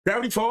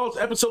Gravity Falls,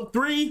 episode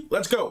 3.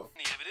 Let's go.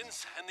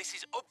 Evidence, and this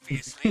is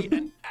obviously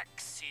an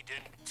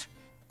accident.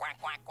 Quack,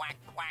 quack, quack,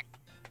 quack,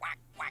 quack,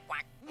 quack,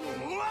 quack.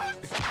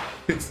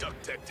 What?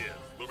 Duck-tective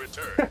will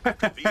return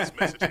after these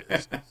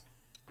messages.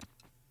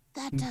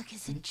 That duck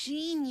is a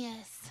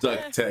genius. Duck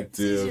It's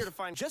easier to Detective.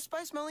 find. Just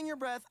by smelling your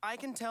breath, I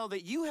can tell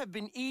that you have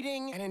been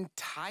eating an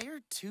entire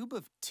tube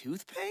of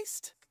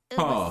toothpaste. It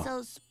Huh. was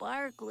so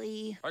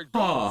sparkly.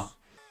 Huh.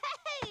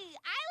 Hey,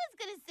 I was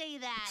gonna say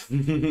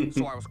that.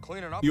 So I was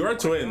cleaning up. You are and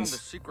I found twins. the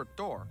secret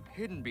door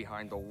hidden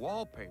behind the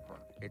wallpaper.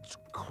 It's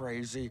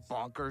crazy,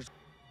 bonkers.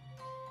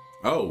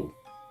 Oh.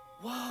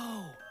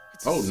 Whoa!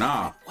 It's Oh, a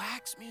nah. secret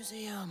wax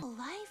museum.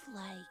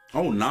 Lifelike.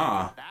 Oh,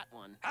 nah. That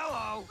one.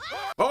 Hello,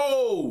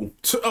 Oh.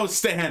 Oh,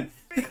 Stan.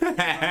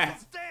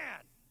 Stan.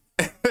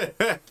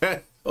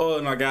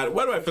 Oh, my God.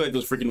 Why do I feel like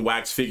those freaking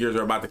wax figures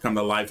are about to come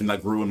to life and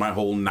like ruin my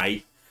whole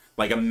night?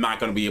 Like, I'm not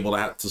going to be able to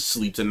have to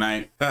sleep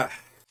tonight.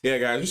 Yeah,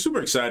 guys, I'm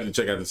super excited to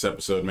check out this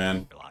episode,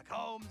 man. Sherlock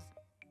Holmes,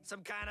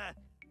 some kind of,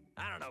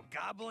 I don't know,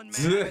 goblin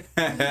man.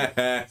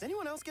 Is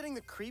anyone else getting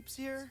the creeps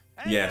here?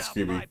 And Yes, now,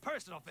 Phoebe. my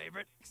personal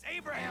favorite, is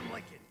Abraham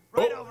Lincoln.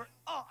 Right Oh. over.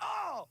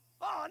 Oh,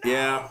 no!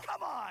 Yeah.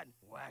 Come on,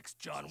 wax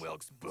John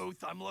Wilkes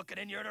Booth. I'm looking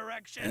in your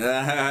direction.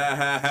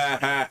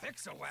 Yeah.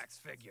 Fix a wax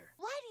figure.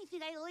 Why do you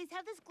think I always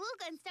have this glue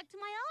gun stuck to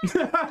my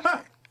arm?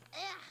 Ugh.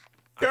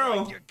 I Girl.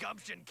 like your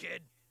gumption,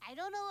 kid. I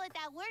don't know what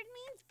that word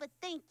means, but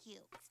thank you.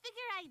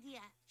 Figure idea.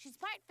 She's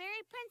part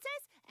fairy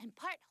princess and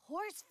part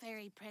horse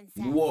fairy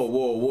princess. Whoa,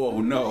 whoa, whoa.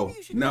 No. Maybe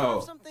you should carve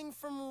No. something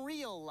from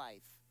real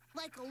life.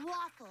 Like a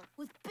waffle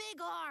with big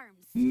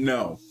arms.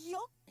 No.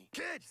 Yup.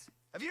 Kids,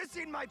 have you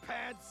seen my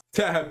pants?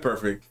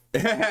 Perfect.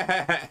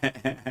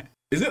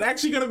 Is it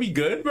actually gonna be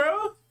good,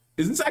 bro?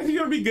 Is this actually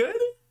gonna be good?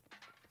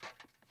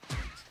 I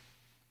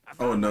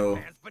Oh, found no.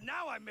 my pants, but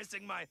now I'm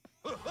missing my.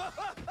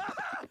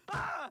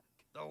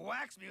 The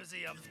wax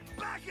museum's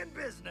back in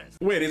business.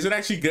 Wait, is it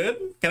actually good?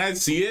 Can I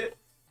see it?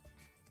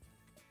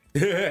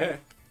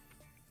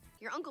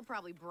 Your uncle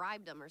probably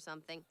bribed him or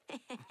something.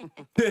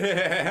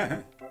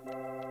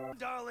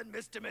 Darling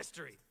Mr.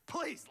 Mystery,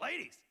 please,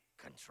 ladies,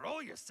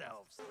 control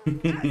yourselves.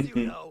 As you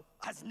know,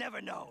 I've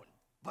never known.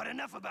 But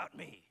enough about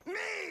me.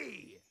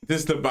 Me!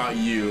 Just about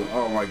you.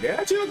 Oh my God. It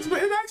actually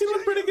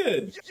looks pretty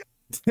good.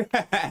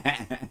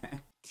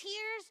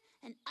 Tears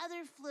and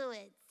other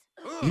fluids.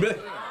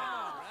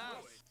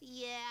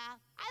 Yeah.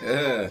 I Ugh.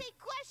 will take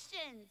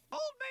questions.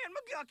 Old man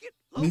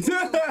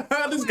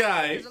McGucket. This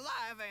guy. Is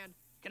alive and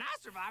can I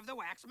survive the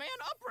Waxman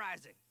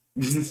uprising?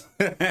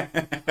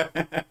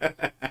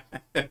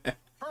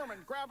 Herman,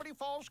 Gravity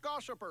Falls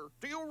gossiper.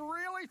 Do you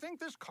really think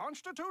this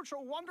constitutes a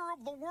wonder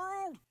of the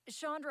world?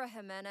 Chandra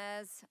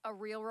Jimenez, a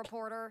real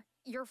reporter.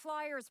 Your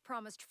flyers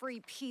promised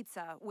free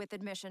pizza with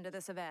admission to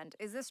this event.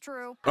 Is this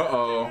true?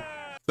 Uh-oh.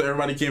 So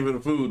everybody came for the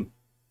food.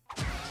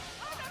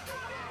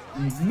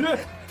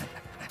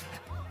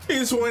 He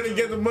just wanted to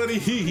get the money.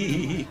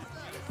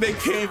 They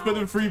came for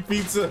the free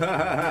pizza.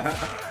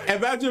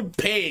 Imagine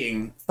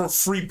paying for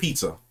free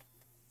pizza.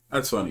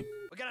 That's funny.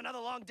 We got another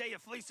long day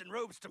of fleecing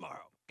robes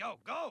tomorrow. Go,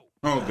 go.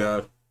 Oh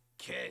God.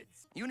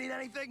 Kids, you need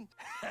anything?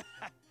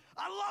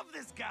 I love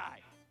this guy.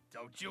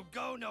 Don't you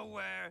go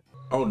nowhere.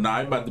 Oh, nah,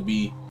 I'm about to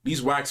be.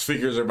 These wax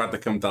figures are about to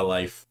come to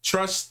life.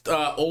 Trust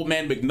old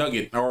man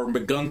McNugget or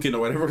McGunkin or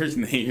whatever his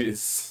name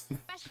is.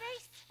 Fresh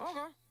face? Okay.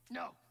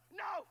 No,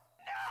 no,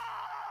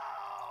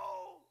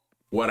 no!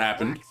 What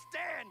happened? Wax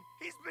Stan,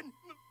 he's been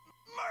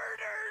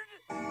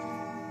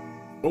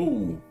murdered.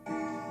 Oh.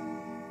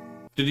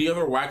 Did the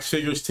other wax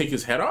figures take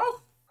his head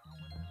off?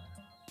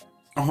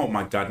 Oh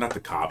my God, not the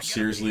cops.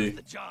 You gotta Seriously. use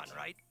the John,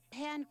 right?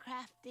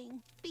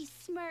 Handcrafting.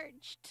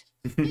 Besmirched.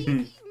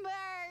 Besmirched.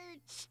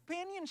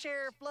 Opinion,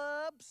 Sheriff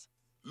Blubs.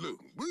 Look,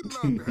 we'd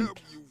love to help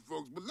you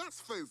folks, but let's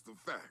face the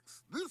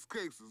facts. This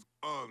case is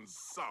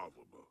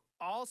unsolvable.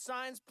 All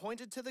signs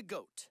pointed to the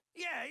goat.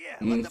 Yeah,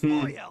 let the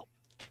boy help.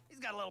 He's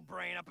got a little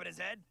brain up in his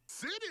head.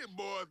 City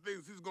Boy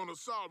thinks he's gonna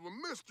solve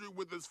a mystery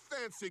with his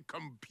fancy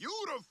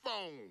computer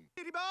phone.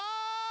 City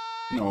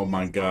boy! Oh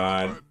my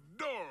God.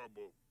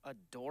 Adorable.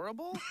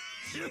 Adorable?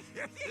 Steve is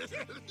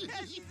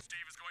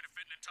going to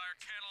fit an entire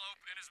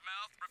cantaloupe in his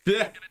mouth.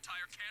 Yeah. An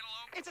entire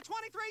cantaloupe. It's a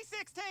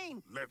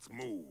 2316! Let's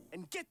move.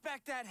 And get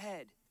back that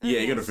head. Yeah,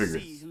 you gotta We'll figure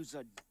it. See who's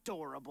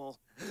adorable.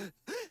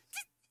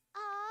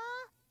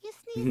 Aw, you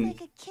sneeze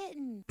like a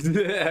kitten.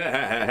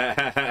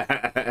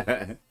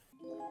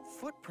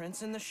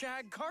 Footprints in the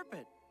shag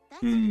carpet.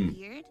 That's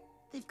weird.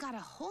 They've got a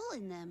hole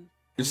in them.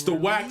 It's the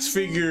wax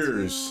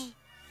figures.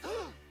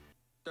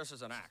 This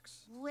is an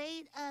axe.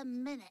 Wait a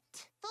minute.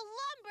 The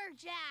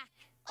lumberjack.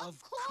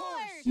 Of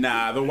course.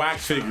 Nah, the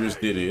wax figures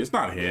did it. It's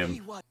not him.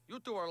 What? You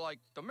two are like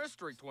the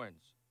mystery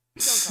twins.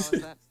 Don't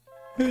call us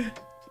that.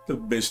 The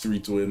mystery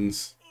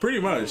twins. Pretty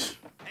much.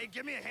 Hey,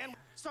 give me a hand.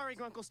 Sorry,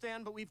 Grunkle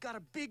Stan, but we've got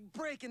a big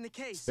break in the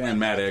case. Stan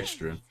mad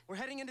extra. We're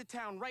heading into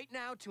town right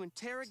now to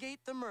interrogate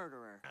the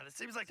murderer. Now, this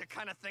seems like the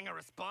kind of thing a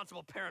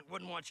responsible parent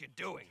wouldn't want you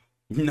doing.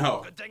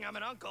 No. Good thing I'm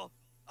an uncle.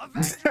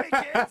 Avenge me,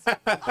 kids!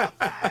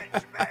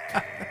 Avenge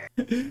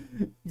me!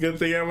 Good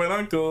thing I'm an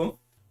uncle.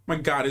 My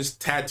God, his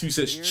tattoo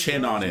says Here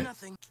chin goes on it.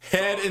 nothing.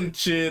 Head and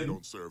chin.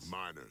 Don't serve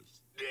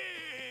minors.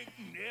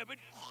 Yeah. We're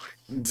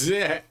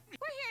here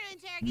to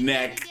interrogate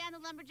Neck. Dan the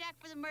lumberjack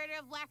for the murder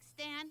of Wax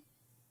Stan.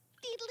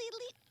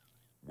 Deedly-dee.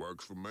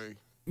 Works for me.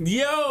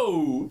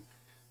 Yo,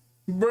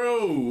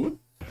 bro.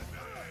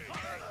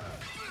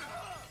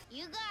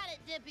 You got it,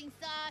 dipping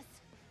sauce.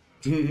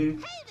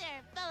 Mhm. Hey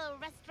there, fellow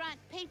restaurant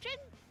patron.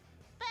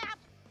 Bap.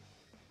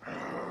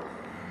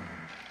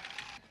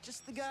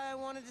 Just the guy I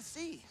wanted to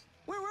see.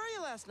 Where were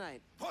you last night?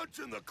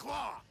 Punching the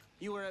clock.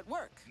 You were at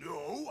work.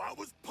 No, I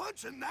was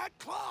punching that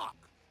clock.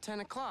 10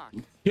 o'clock.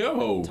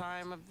 Yo.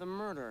 Time of the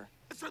murder.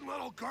 Listen,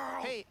 little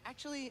girl. Hey,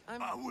 actually,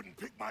 I'm... I wouldn't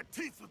pick my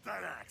teeth with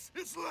that axe.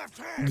 It's left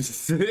hand.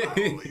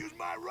 I only use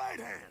my right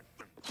hand.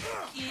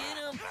 Get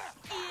him!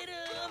 Get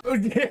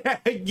him! Yeah,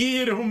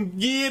 get him,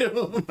 get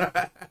him.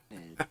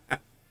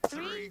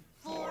 3,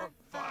 4,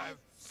 5,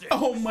 6.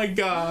 Oh my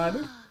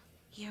God.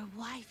 Your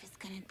wife is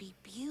gonna be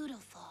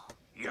beautiful.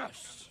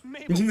 Yes.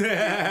 Mabel, in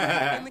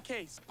the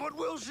case. But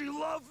will she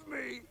love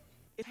me?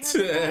 It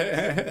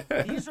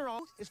has These are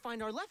all is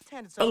find our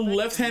left-handed A suspect.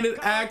 left-handed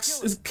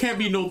axe can't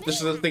be no. This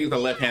is the thing. Is a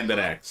left-handed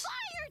axe.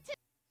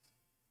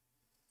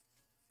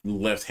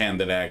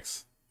 Left-handed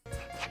axe.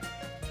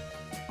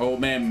 Oh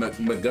man,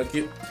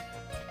 McGucket.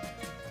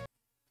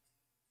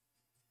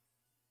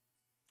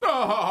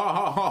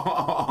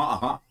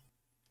 Oh,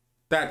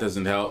 that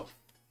doesn't help.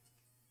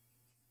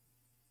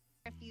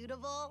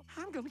 Refutable.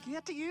 I'm gonna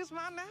get to use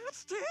my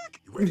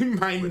nightstick.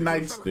 My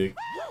nightstick.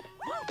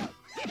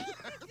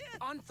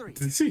 On 3.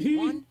 See?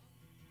 1,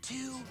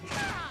 2.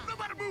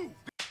 Nobody move.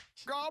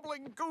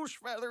 Gobbling goose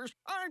feathers.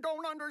 I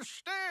don't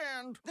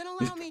understand. Then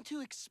allow me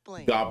to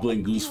explain.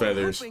 Goblin goose You were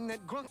feathers. hoping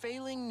that Grunk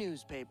failing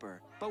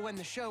newspaper, but when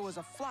the show was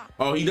a flop.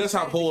 Oh, he does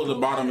have a hole at the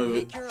bottom of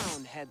it. Make your own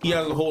He has a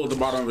headline. hole at the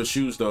bottom of his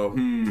shoes, though.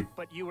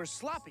 But you were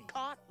sloppy.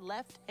 Caught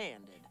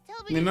left-handed. Tell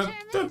I mean, me,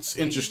 that's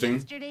interesting.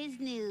 Yesterday's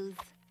news.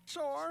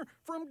 Soar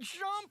from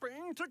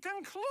jumping to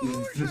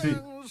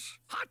conclusions.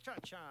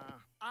 Ha-cha-cha.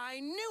 I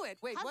knew it.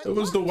 Wait, what? It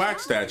was the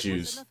wax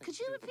statues. Could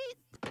you repeat?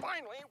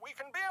 Finally, we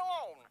can be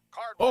alone.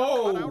 Cardboard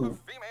Oh. cutout of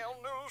female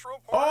news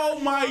reporter. Oh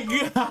my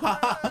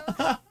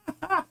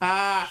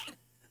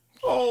God.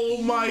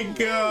 Oh my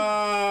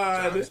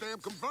God.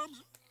 Stamp confirms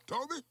it.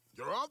 Toby,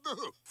 you're off the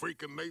hook.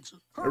 Freaking nature.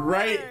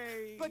 Right?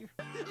 Hey.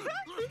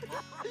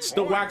 It's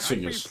the wax I'd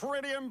be figures.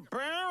 pretty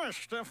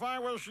embarrassed if I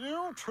was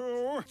you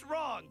two. It's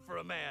wrong for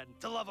a man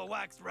to love a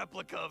wax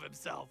replica of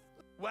himself.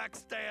 Wax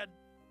Stan,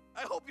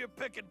 I hope you're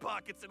picking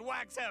pockets in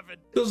wax heaven.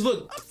 Because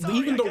look, sorry,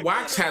 even I the got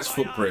wax glitter has in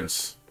my eye.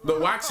 footprints. The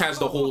wax has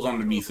the holes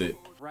underneath it.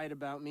 Right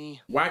about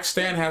me. Wax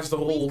stand has the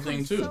whole We've thing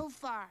come too. so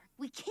far.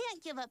 We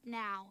can't give up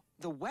now.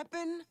 The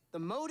weapon, the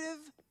motive,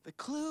 the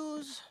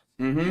clues.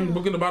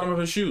 Look at the bottom of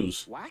his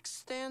shoes. Wax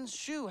Stan's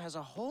shoe has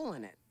a hole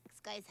in it. These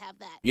guys have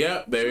that.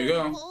 Yep, there you The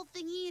go. whole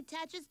thingy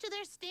attaches to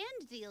their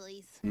stand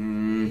dealies.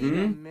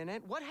 Wait a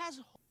minute. What has...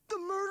 The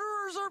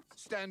murderers are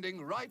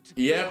standing right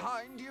Yep.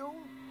 behind you.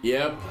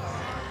 Yep.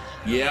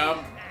 Yep.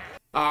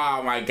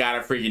 Oh my God, I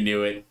freaking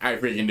knew it. I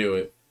freaking knew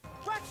it.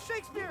 Wax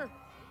Shakespeare!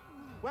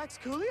 Wax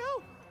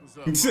Coolio?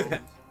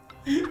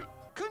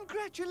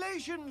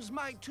 Congratulations,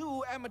 my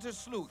two amateur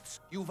sleuths.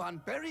 You've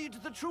unburied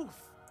the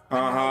truth.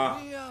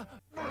 Uh-huh.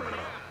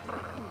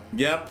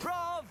 Yep.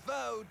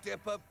 Bravo,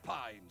 Dipper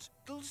Pines.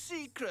 Little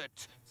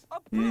secret.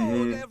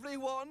 Applaud,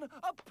 everyone.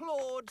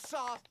 Applaud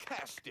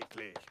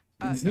sarcastically.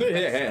 That's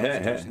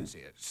too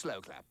sincere.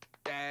 Slow clap.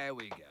 There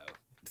we go.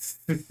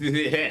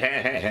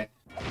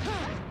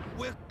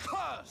 We're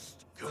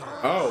cursed.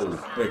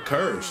 Oh, they're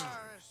cursed.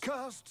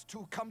 Cursed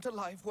to come to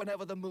life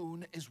whenever the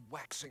moon is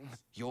waxing.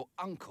 Your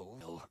uncle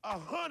will...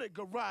 100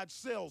 garage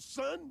sales,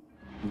 son.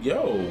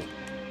 Yo.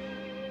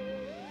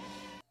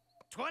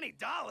 $20?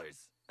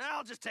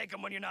 I'll just take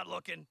them when you're not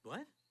looking.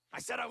 What? I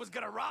said I was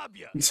gonna rob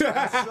you. So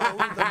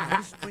the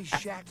mystery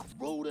shack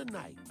through the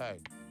night. Hey,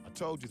 I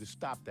told you to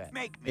stop that.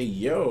 Make Hey,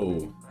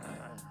 yo.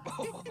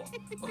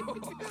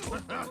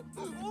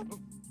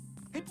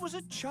 It was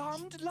a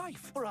charmed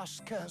life for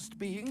us cursed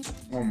beings.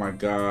 Oh my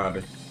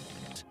God.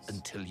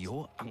 Until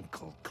your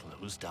uncle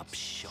closed up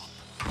shop.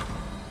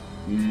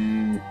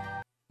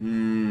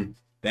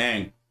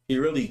 Dang. He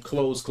really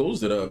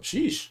closed it up.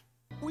 Sheesh.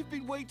 We've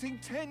been waiting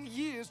 10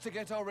 years to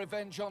get our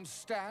revenge on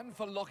Stan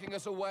for locking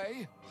us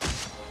away.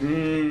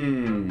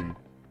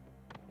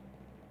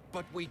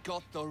 But we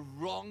got the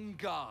wrong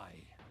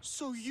guy.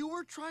 So you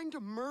were trying to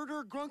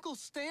murder Grunkle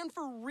Stan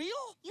for real?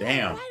 You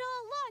Damn. were right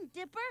all along,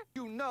 Dipper.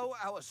 You know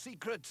our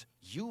secret.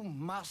 You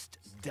must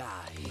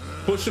die.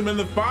 Push him in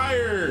the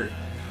fire.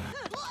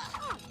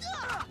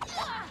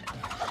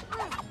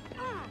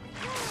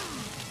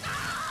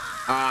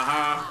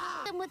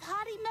 Uh-huh. Them with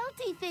hottie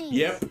melty things.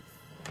 Yep.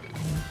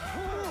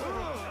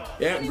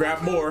 Yep,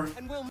 grab more.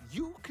 And well,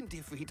 you can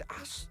defeat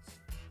us.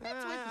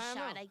 That's worth a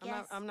shot, I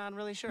guess. I'm not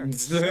really sure.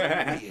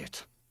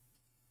 It.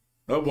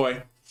 Oh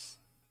boy.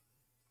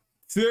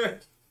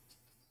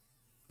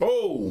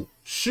 Oh,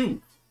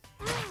 shoot.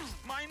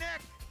 my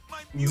neck!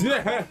 My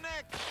Yeah.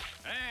 neck!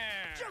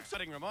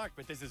 Joke-setting remark,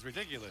 but this is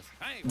ridiculous.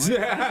 Hey, why are you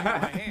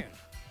holding my hand?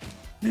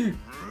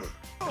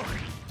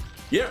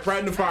 Yep, right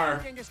in the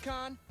fire. Genghis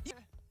Khan.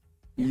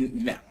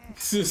 No.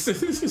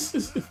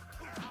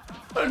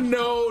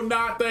 No,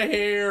 not the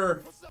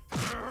hair.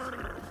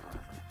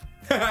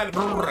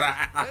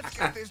 Let's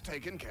get this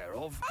taken care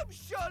of. I'm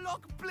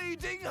Sherlock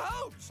Bleeding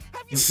Holmes.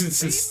 Have you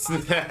seen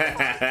my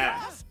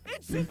glass?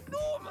 It's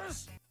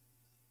enormous.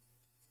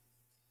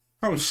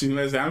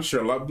 I'm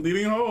Sherlock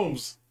Bleeding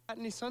Holmes. Got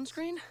any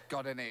sunscreen?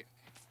 Got any?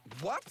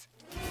 What?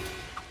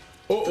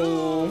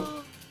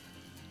 Uh-oh.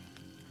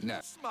 No.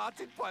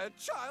 Smarted by a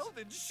child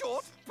in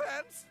short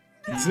pants.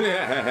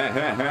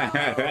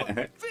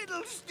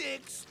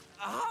 Fiddlesticks,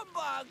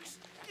 humbugs.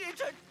 It's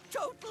a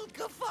total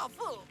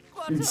kerfuffle.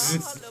 What a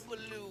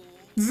hullabaloo.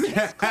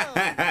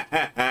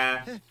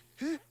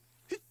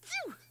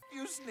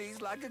 You sneeze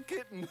like a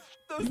kitten.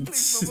 Those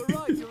policemen were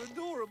right. You're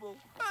adorable.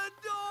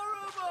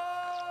 Adorable.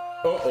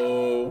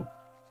 Uh-oh.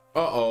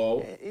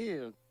 Uh-oh.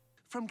 Ew.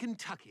 From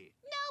Kentucky.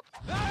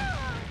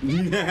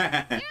 You're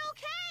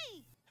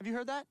okay. Have you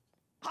heard that?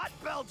 Hot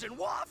Belgian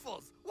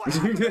waffles. What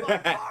happened to my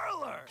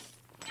parlor?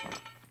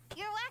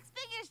 Your wax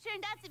figures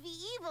turned out to be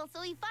evil,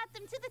 so we fought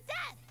them to the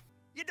death.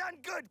 You done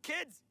good,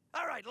 kids.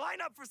 All right,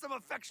 line up for some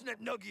affectionate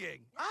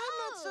noogieing. I'm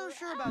not so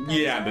sure about that.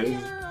 Yeah, Is there any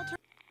dude. other alter-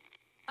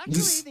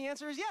 Actually, the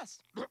answer is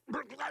yes.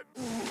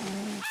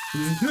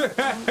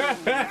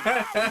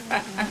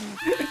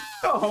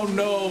 Oh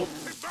no.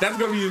 That's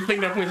gonna be the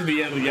thing that puts at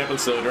the end of the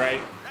episode,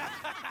 right?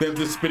 Them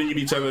just spitting in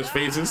each other's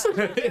faces.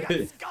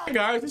 Hey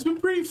guys, it's been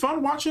pretty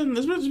fun watching.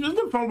 It's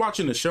been fun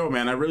watching the show,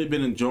 man. I've really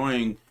been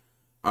enjoying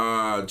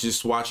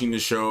just watching the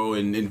show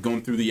and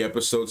going through the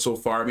episodes so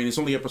far. I mean, it's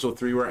only episode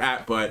 3 we're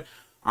at, but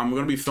we're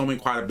gonna be filming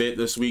quite a bit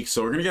this week,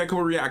 so we're gonna get a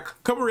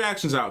couple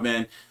reactions out,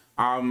 man.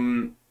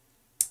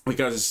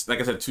 Because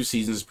like I said, 2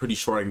 seasons is pretty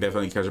short. I can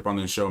definitely catch up on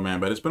the show, man.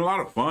 But it's been a lot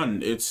of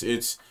fun.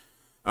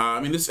 I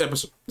mean, this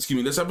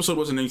episode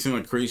wasn't anything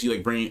like crazy,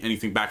 like bringing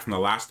anything back from the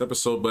last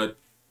episode, but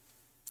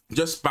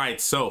just by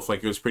itself,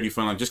 like, it was pretty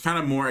fun. Like, just kind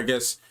of more, I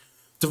guess,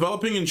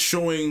 developing and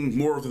showing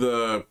more of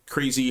the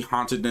crazy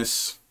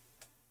hauntedness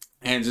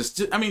and just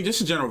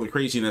in general, the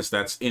craziness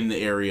that's in the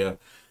area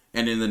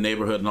and in the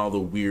neighborhood and all the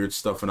weird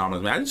stuff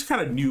phenomenal. I just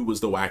kind of knew it was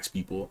the wax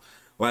people.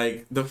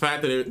 Like, the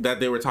fact that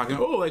they were talking,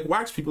 oh, like,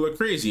 wax people are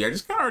crazy. I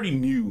just kind of already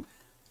knew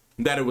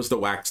that it was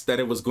that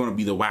it was going to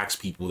be the wax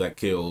people that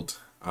killed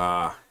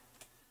Grunkle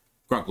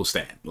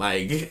Stan.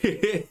 Like,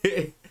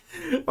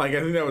 like,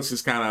 I think that was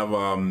just kind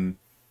of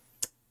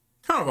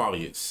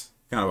obvious.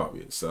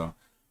 So,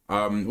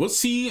 we'll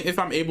see if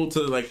I'm able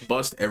to, like,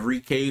 bust every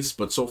case,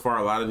 but so far,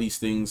 a lot of these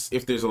things,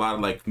 if there's a lot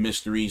of, like,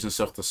 mysteries and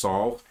stuff to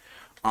solve,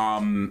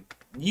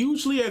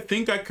 usually I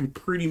think I can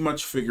pretty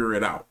much figure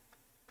it out.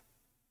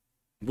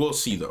 We'll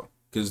see, though,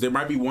 because there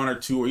might be 1 or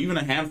 2 or even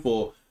a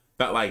handful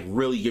that, like,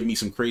 really give me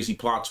some crazy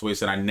plot twists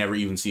that I never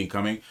even see it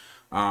coming.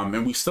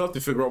 And we still have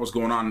to figure out what's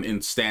going on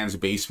in Stan's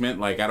basement.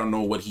 Like, I don't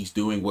know what he's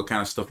doing, what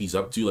kind of stuff he's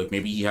up to. Like,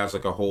 maybe he has,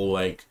 like, a whole,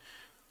 like,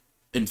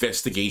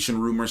 investigation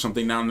room or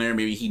something down there.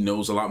 Maybe he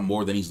knows a lot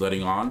more than he's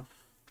letting on.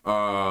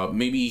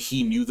 Maybe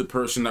he knew the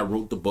person that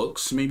wrote the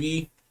books.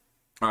 Maybe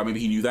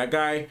he knew that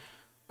guy.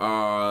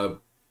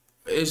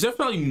 It's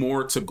definitely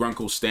more to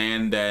Grunkle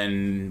Stan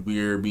than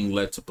we're being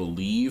led to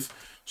believe.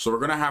 So we're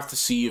gonna have to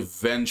see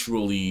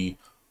eventually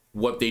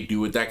what they do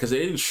with that, because they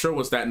didn't show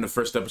us that in the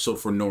first episode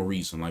for no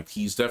reason. Like,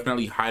 he's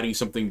definitely hiding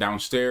something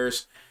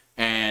downstairs,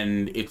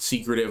 and it's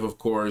secretive, of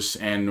course,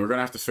 and we're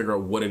gonna have to figure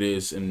out what it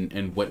is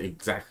and what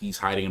exactly he's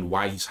hiding and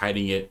why he's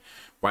hiding it,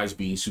 why he's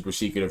being super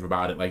secretive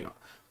about it. Like,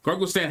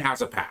 Grunkle Stan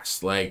has a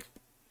past, like,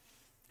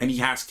 and he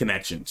has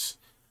connections,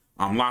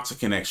 lots of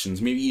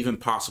connections, maybe even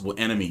possible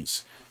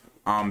enemies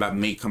that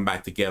may come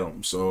back to get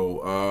him.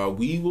 So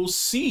we will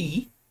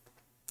see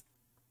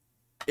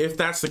if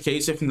that's the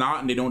case. If not,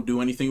 and they don't do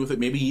anything with it,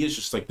 maybe he is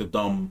just like the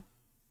dumb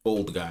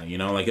old guy, you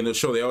know? Like, in the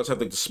show, they always have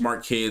like the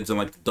smart kids and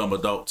like the dumb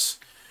adults.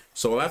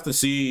 So we'll have to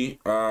see.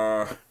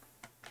 We'll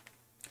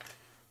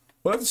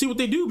have to see what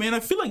they do, man. I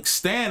feel like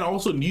Stan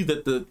also knew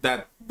that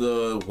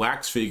the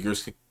wax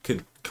figures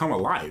could come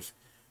alive.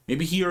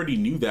 Maybe he already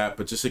knew that,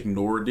 but just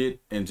ignored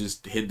it and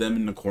just hid them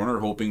in the corner,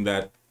 hoping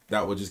that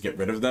would just get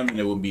rid of them and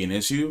it wouldn't be an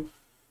issue.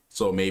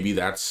 So maybe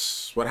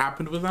that's what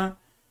happened with that.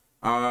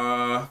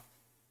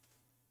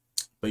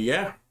 But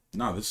yeah,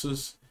 no, this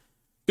is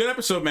good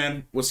episode,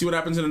 man. We'll see what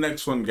happens in the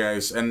next one,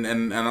 guys. And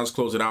I'll just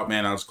close it out,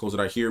 man. I'll just close it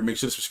out here. Make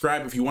sure to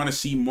subscribe if you want to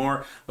see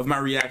more of my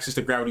reactions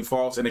to Gravity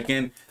Falls. And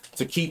again,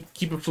 to keep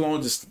it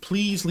flowing, just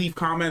please leave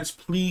comments.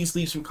 Please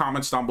leave some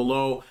comments down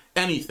below.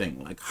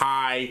 Anything like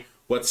hi,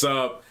 what's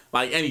up,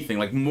 like anything.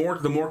 Like, the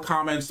more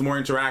comments, the more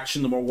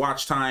interaction, the more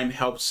watch time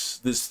helps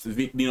these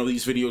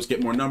videos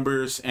get more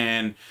numbers,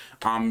 and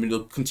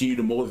it'll continue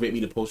to motivate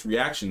me to post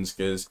reactions,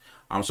 because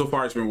so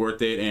far it's been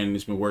worth it and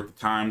it's been worth the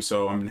time.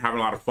 So I'm having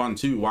a lot of fun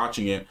too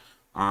watching it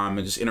and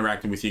just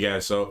interacting with you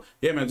guys. So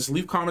yeah, man, just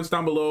leave comments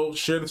down below,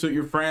 share this with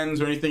your friends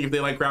or anything if they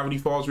like Gravity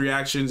Falls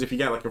reactions. If you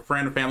got like a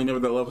friend or family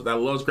member that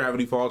loves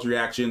Gravity Falls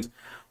reactions,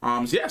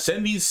 so yeah,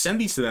 send these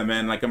to them,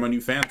 man. Like, I'm a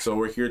new fan, so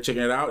we're here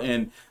checking it out,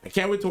 and I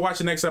can't wait to watch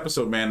the next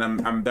episode, man.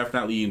 I'm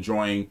definitely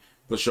enjoying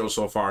the show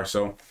so far.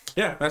 So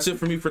yeah, that's it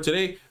for me for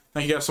today.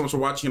 Thank you guys so much for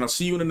watching, and I'll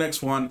see you in the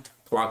next one.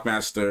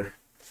 Clockmaster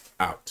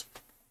out.